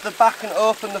unzip the back and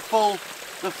open the full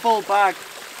bag.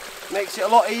 Makes it a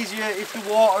lot easier if the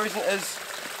water isn't as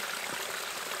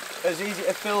easy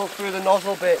to fill through the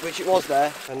nozzle bit, which it was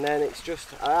there. And then it's just,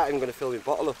 I'm going to fill my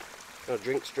bottle up. I'm going to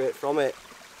drink straight from it.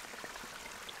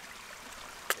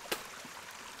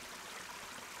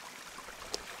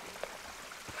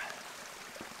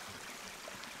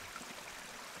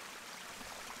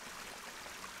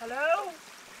 Hello?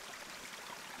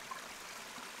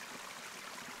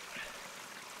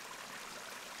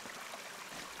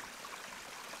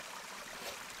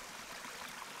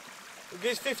 It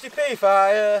gives 50p if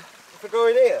I go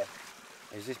in here.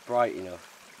 Is this bright enough?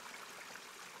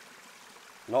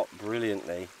 Not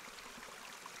brilliantly.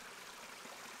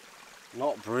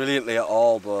 Not brilliantly at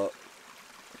all, but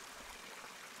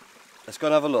let's go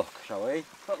and have a look, shall we?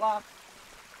 But laugh.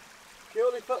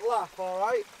 Purely for laugh,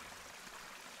 alright?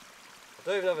 I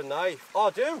don't even have a knife. Oh,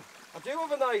 I do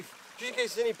have a knife. Just in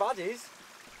case there's any baddies.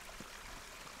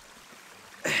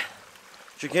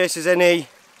 Just in case there's any,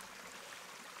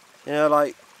 you know,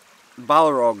 like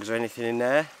balrogs or anything in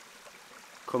there.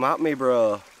 Come at me,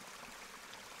 bro.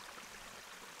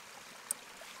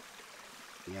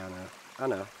 Yeah, I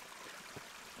know.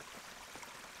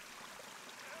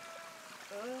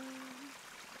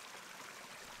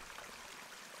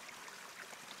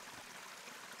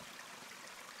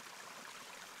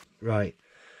 Right.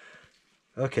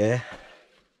 Okay.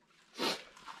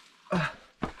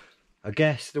 I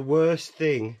guess the worst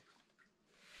thing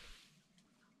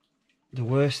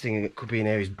that could be in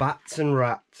here is bats and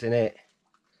rats, innit?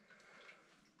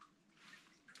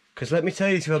 Because let me tell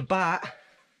you, if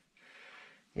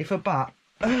a bat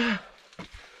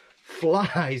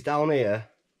flies down here,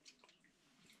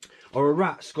 or a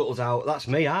rat scuttles out, that's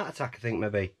me, heart attack, I think,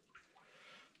 maybe.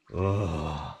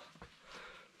 Oh.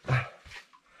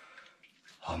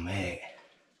 Oh, mate.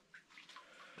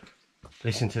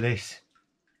 Listen to this.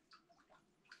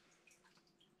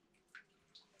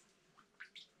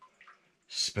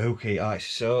 Spooky. Oh, it's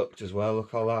soaked as well,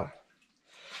 look at all that.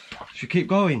 Should keep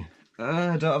going.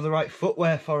 I don't have the right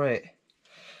footwear for it.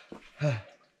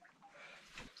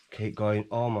 Keep going.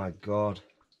 Oh my god.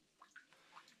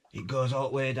 It goes all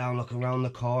the way down, look around the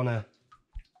corner.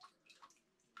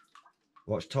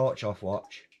 Watch torch off,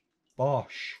 watch.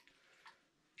 Bosh.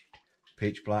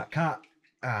 Pitch black cat.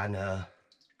 Ah, no.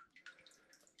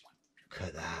 Look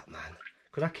at that, man.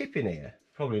 Could I keep in here?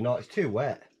 Probably not, it's too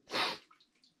wet.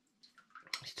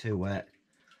 It's too wet.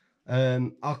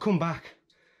 I'll come back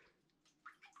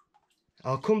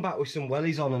with some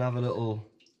wellies on and have a little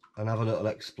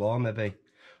explore maybe.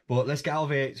 But let's get out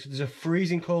of here. There's a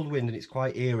freezing cold wind and it's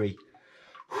quite eerie.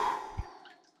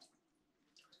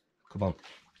 Come on.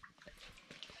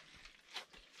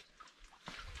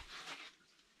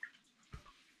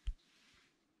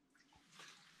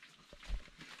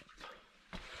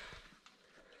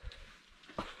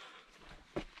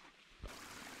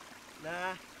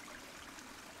 Nah.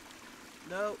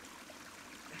 No.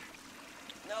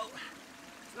 No.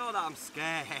 It's not that I'm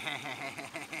scared,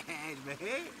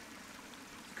 mate.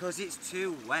 Because it's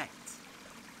too wet.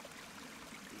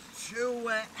 It's too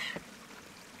wet.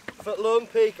 For Lone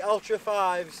Peak Ultra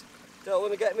 5s. Don't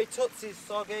want to get me tootsies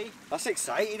soggy. That's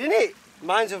exciting, isn't it?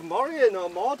 Minds of Moria or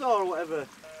Mordor or whatever.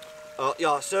 Oh,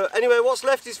 yeah, so anyway, what's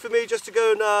left is for me just to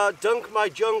go and dunk my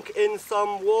junk in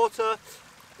some water.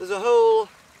 There's a whole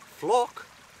flock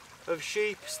of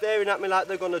sheep staring at me like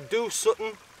they're going to do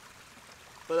something.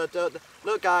 But I don't.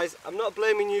 Look guys, I'm not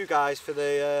blaming you guys for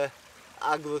the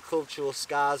agricultural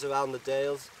scars around the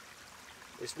Dales.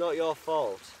 It's not your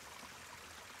fault.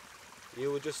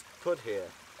 You were just put here.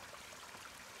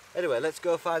 Anyway, let's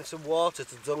go find some water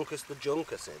to dunk us the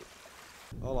junkus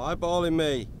in. All eyeballing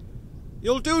me.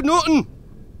 You'll do nothing!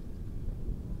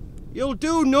 You'll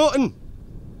do nothing!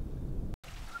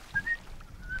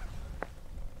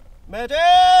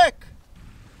 Medic!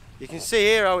 You can see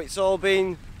here how it's all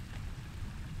been...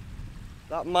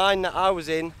 That mine that I was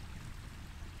in,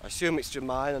 I assume it's just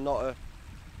mine and not a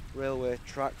railway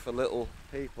track for little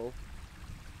people.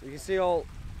 You can see all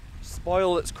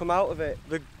spoil that's come out of it.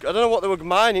 I don't know what they were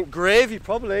mining, gravy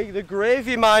probably, the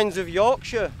gravy mines of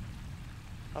Yorkshire.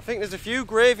 I think there's a few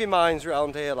gravy mines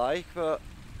around here like, but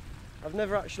I've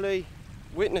never actually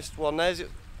witnessed one. There's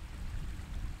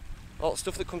all the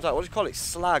stuff that comes out, what do you call it,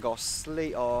 slag or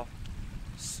sleet or...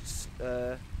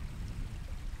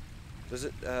 does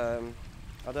it,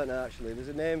 I don't know actually, there's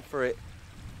a name for it.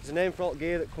 There's a name for all the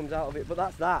gear that comes out of it, but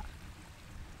that's that.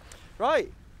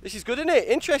 Right, this is good, isn't it?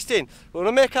 Interesting. We're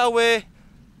going to make our way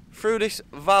through this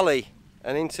valley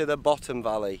and into the bottom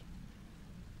valley.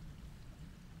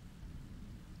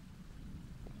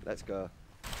 Let's go.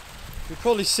 You'd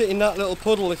probably sit in that little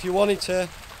puddle if you wanted to.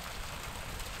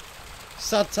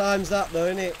 Sad times that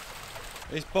though, innit?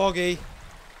 It's boggy.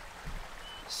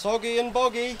 Soggy and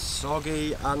boggy.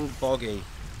 Soggy and boggy.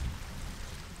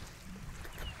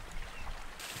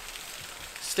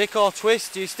 Stick or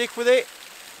twist, do you stick with it?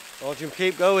 Or do you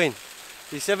keep going?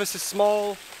 It's ever so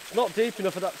small, it's not deep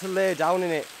enough for that to lay down in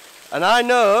it. And I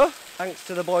know, thanks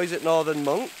to the boys at Northern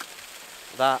Monk,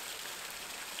 that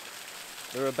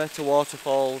there are better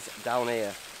waterfalls down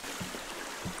here.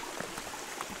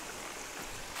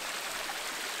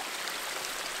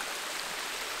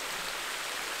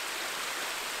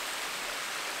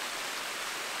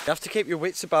 You have to keep your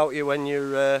wits about you when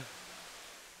you're...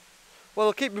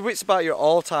 well, keep your wits about you at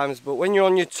all times, but when you're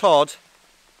on your Todd,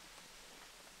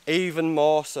 even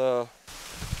more so.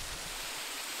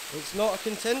 It's not a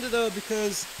contender though,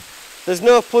 because there's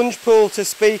no plunge pool to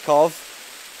speak of,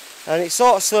 and it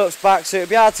sort of slopes back, so it'd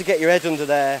be hard to get your head under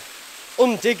there.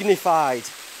 Undignified.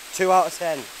 2 out of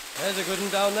 10. There's a good one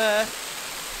down there.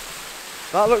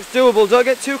 That looks doable. Don't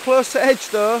get too close to edge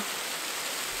though.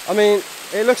 I mean,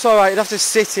 it looks alright. You'd have to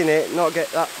sit in it, not get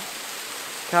that.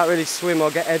 Can't really swim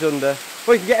or get head under.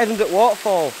 Well, you can get head under at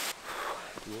waterfall.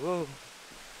 Whoa.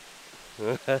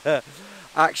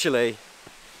 Actually,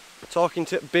 talking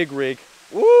to big rig.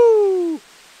 Woo!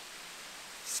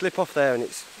 Slip off there and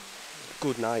it's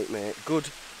good night, mate. Good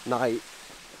night.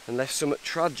 Unless something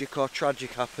tragic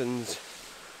happens,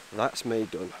 that's me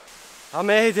done. I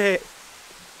made it.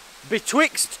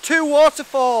 Betwixt 2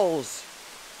 waterfalls.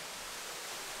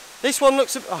 This one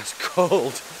looks oh, it's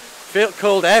cold. Feel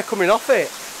cold air coming off it.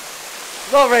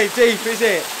 It's not very deep, is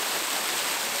it?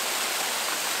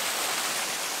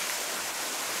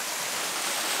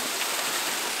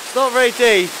 It's not very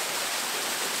deep.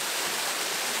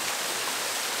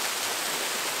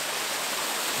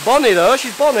 Bonnie though,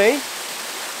 she's bonny.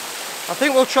 I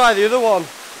think we'll try the other one.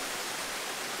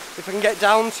 If I can get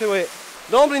down to it.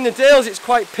 Normally in the Dales it's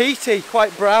quite peaty,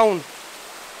 quite brown.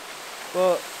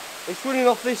 But it's running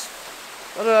off this,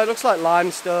 I don't know, it looks like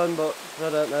limestone, but I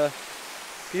don't know.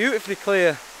 Beautifully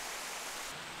clear.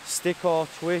 Stick or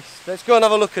twist. Let's go and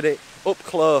have a look at it up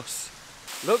close.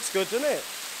 Looks good, doesn't it?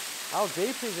 How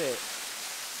deep is it?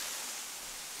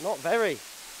 Not very.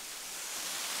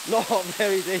 Not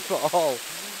very deep at all.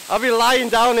 I'll be lying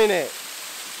down in it.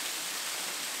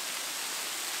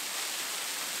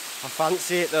 I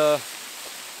fancy it though.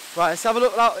 Right, let's have a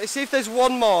look. Let's see if there's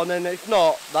one more, and then if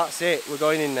not, that's it. We're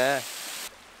going in there.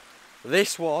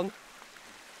 This one.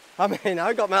 I mean,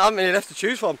 I got how many left to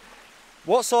choose from.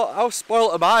 What sort? How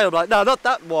spoilt am I? I'm like, no, not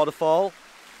that waterfall.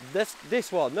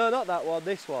 This one. No, not that one.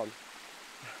 This one.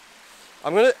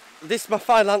 This is my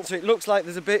final answer. It looks like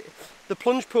there's a bit. The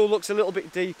plunge pool looks a little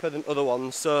bit deeper than other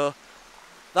ones, so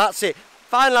that's it.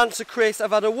 Final answer, Chris.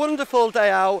 I've had a wonderful day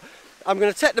out. I'm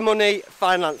going to take the money.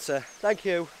 Final answer. Thank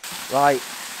you. Right.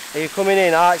 Are you coming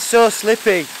in? Ah, it's so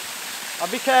slippy. I'll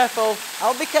be careful.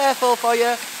 I'll be careful for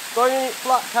you. Going in it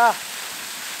flat cat.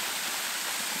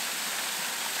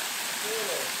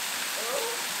 Really?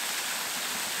 Oh.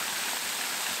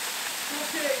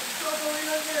 Okay, you're going,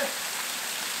 aren't you?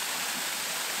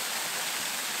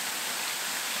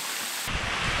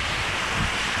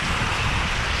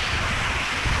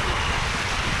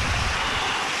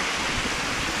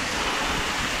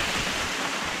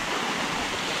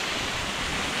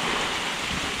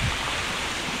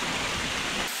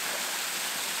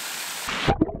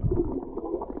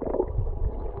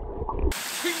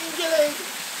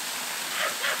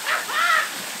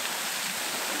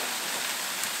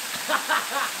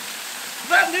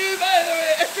 Brand new, by the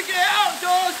way. Epic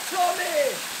outdoors,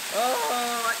 Tommy.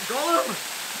 Oh, like Gollum.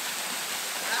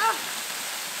 Ah.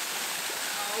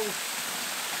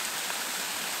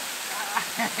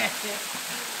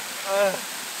 Oh.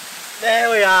 There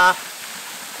we are.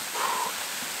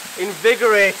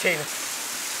 Invigorating.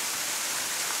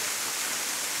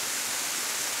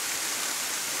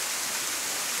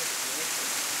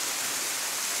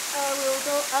 I will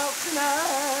go out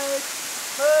tonight,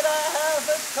 but I have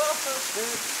a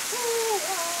coffee.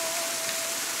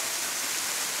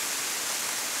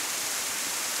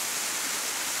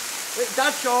 Wait,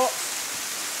 dad shorts.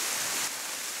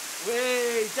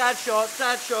 Wait, dad shorts,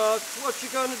 dad shorts. What you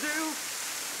gonna do?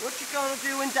 What you gonna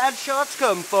do when dad shorts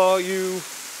come for you?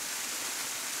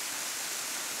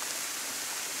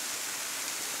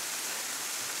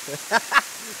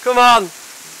 Come on.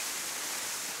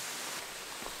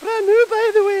 Brand new,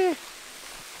 by the way.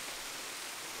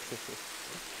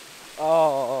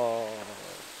 Oh,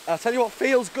 I'll tell you what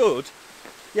feels good.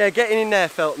 Yeah, getting in there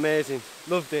felt amazing.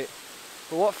 Loved it.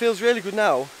 But what feels really good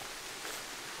now,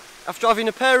 after having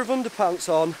a pair of underpants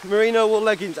on, merino wool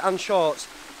leggings and shorts,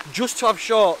 just to have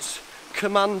shorts,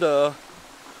 commando,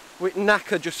 with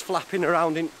knacker just flapping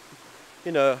around in,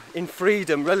 you know, in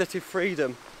freedom, relative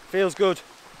freedom, feels good.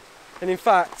 And in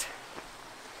fact,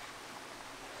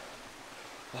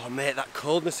 oh mate, that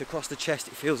coldness across the chest,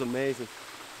 it feels amazing.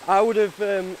 I would have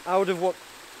what?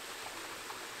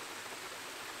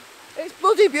 It's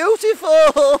bloody beautiful!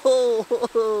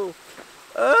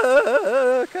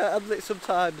 I can't handle it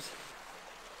sometimes.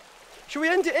 Should we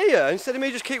end it here instead of me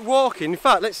just keep walking? In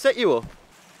fact, let's set you up.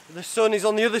 The sun is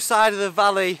on the other side of the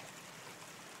valley.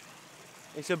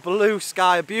 It's a blue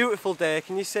sky, a beautiful day,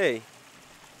 can you see?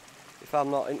 If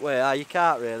I'm not in the way, you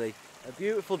can't really. A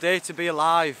beautiful day to be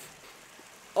alive.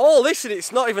 Oh, listen,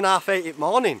 it's not even 8:30 in the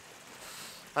morning.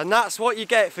 And that's what you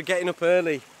get for getting up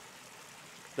early.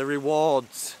 The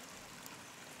rewards.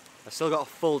 I've still got a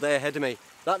full day ahead of me.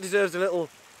 That deserves a little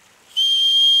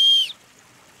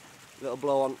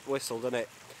blow on whistle, doesn't it?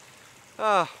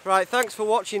 Right, thanks for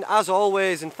watching as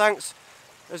always, and thanks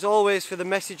as always for the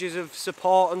messages of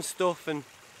support and stuff, and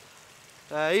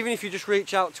even if you just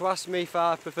reach out to ask me if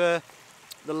I prefer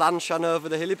the Lanshan over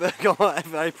the Hillyberg or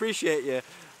whatever, I appreciate you.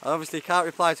 I obviously can't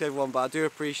reply to everyone, but I do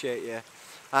appreciate you.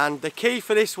 And the key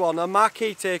for this one, and my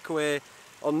key takeaway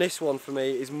on this one for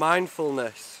me, is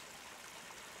mindfulness.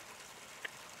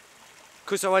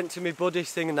 Because I went to my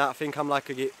Buddhist thing and that, I think I'm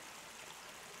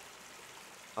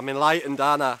enlightened,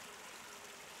 aren't I?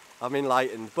 I'm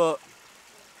enlightened, but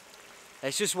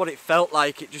it's just what it felt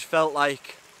like. It just felt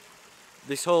like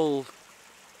this whole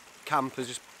camp has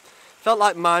just felt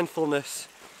like mindfulness.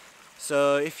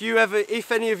 So if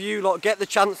any of you lot get the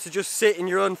chance to just sit in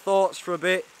your own thoughts for a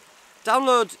bit,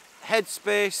 download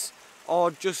Headspace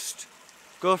or just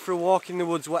go for a walk in the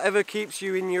woods, whatever keeps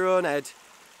you in your own head,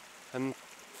 and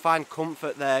find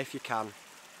comfort there if you can.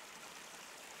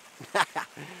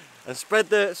 And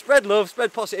spread love,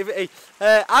 spread positivity.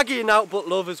 Aggie and out but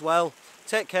love as well.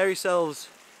 Take care of yourselves.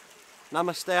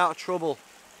 Namaste, out of trouble.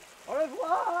 Au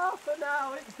revoir for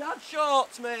now. It's dad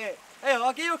shorts, mate. Hey,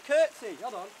 I'll give you a curtsy.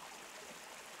 Hold on.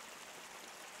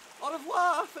 Au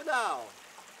revoir for now.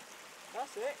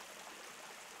 That's it.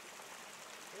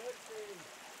 Curtsy.